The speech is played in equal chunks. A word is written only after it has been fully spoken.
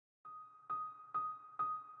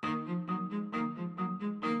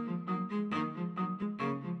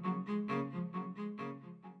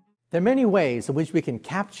There are many ways in which we can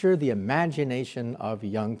capture the imagination of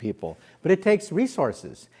young people, but it takes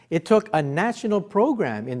resources. It took a national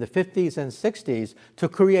program in the 50s and 60s to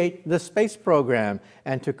create the space program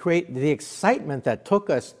and to create the excitement that took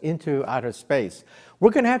us into outer space.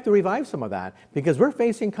 We're going to have to revive some of that because we're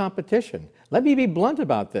facing competition. Let me be blunt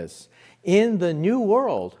about this. In the new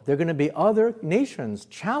world, there are going to be other nations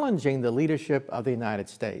challenging the leadership of the United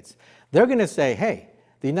States. They're going to say, hey,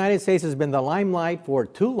 the United States has been the limelight for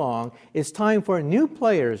too long. It's time for new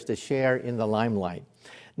players to share in the limelight.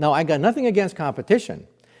 Now, I got nothing against competition,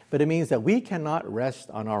 but it means that we cannot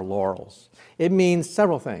rest on our laurels. It means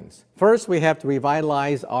several things. First, we have to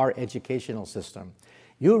revitalize our educational system.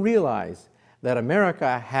 You realize that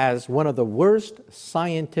America has one of the worst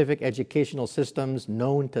scientific educational systems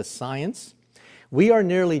known to science. We are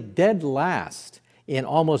nearly dead last in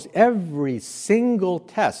almost every single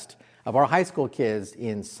test of our high school kids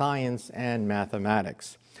in science and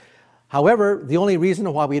mathematics. However, the only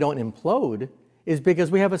reason why we don't implode is because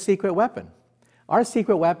we have a secret weapon. Our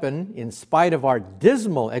secret weapon, in spite of our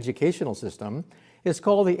dismal educational system, is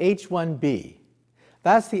called the H-1B.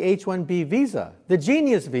 That's the H-1B visa, the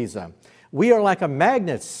genius visa. We are like a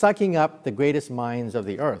magnet sucking up the greatest minds of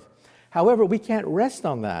the earth. However, we can't rest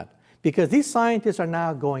on that because these scientists are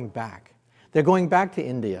now going back. They're going back to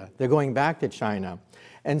India. They're going back to China.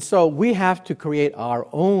 And so we have to create our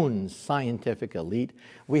own scientific elite.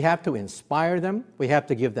 We have to inspire them. We have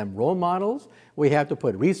to give them role models. We have to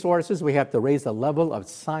put resources. We have to raise the level of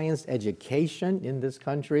science education in this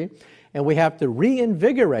country. And we have to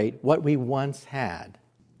reinvigorate what we once had.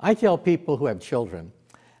 I tell people who have children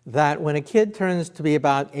that when a kid turns to be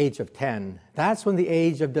about age of 10, that's when the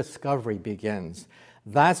age of discovery begins.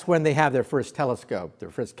 That's when they have their first telescope, their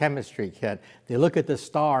first chemistry kit. They look at the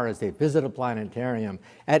stars, they visit a planetarium.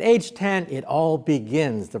 At age 10, it all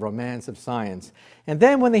begins, the romance of science. And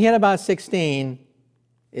then when they hit about 16,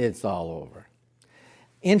 it's all over.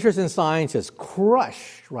 Interest in science is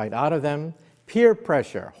crushed right out of them. Peer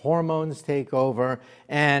pressure, hormones take over,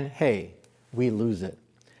 and hey, we lose it.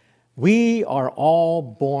 We are all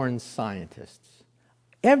born scientists.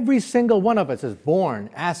 Every single one of us is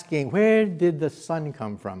born asking, where did the sun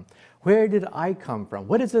come from? Where did I come from?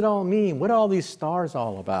 What does it all mean? What are all these stars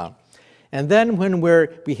all about? And then when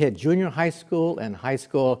we hit junior high school and high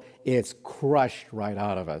school, it's crushed right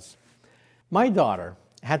out of us. My daughter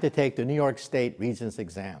had to take the New York State Regents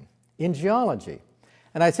exam in geology.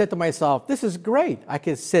 And I said to myself, this is great. I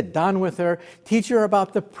could sit down with her, teach her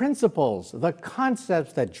about the principles, the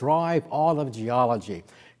concepts that drive all of geology,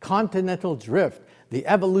 continental drift, the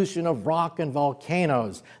evolution of rock and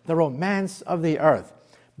volcanoes, the romance of the earth.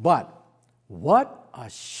 But what a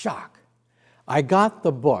shock. I got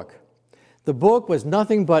the book. The book was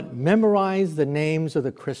nothing but memorize the names of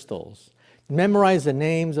the crystals, memorize the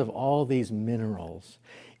names of all these minerals.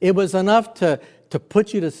 It was enough to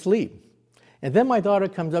put you to sleep. And then my daughter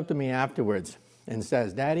comes up to me afterwards and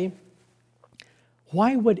says, Daddy,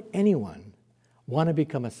 why would anyone want to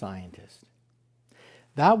become a scientist?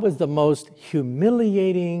 That was the most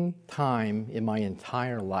humiliating time in my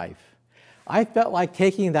entire life. I felt like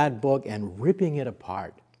taking that book and ripping it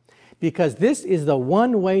apart because this is the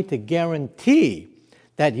one way to guarantee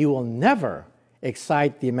that you will never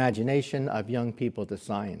excite the imagination of young people to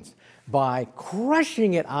science, by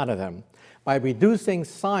crushing it out of them, by reducing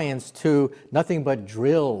science to nothing but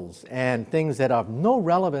drills and things that have no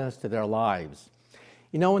relevance to their lives.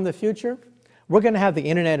 You know, in the future, we're going to have the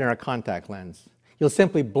internet in our contact lens. You'll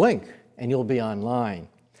simply blink and you'll be online.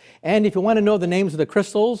 And if you want to know the names of the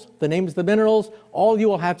crystals, the names of the minerals, all you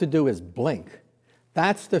will have to do is blink.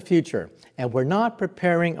 That's the future. And we're not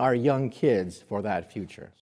preparing our young kids for that future.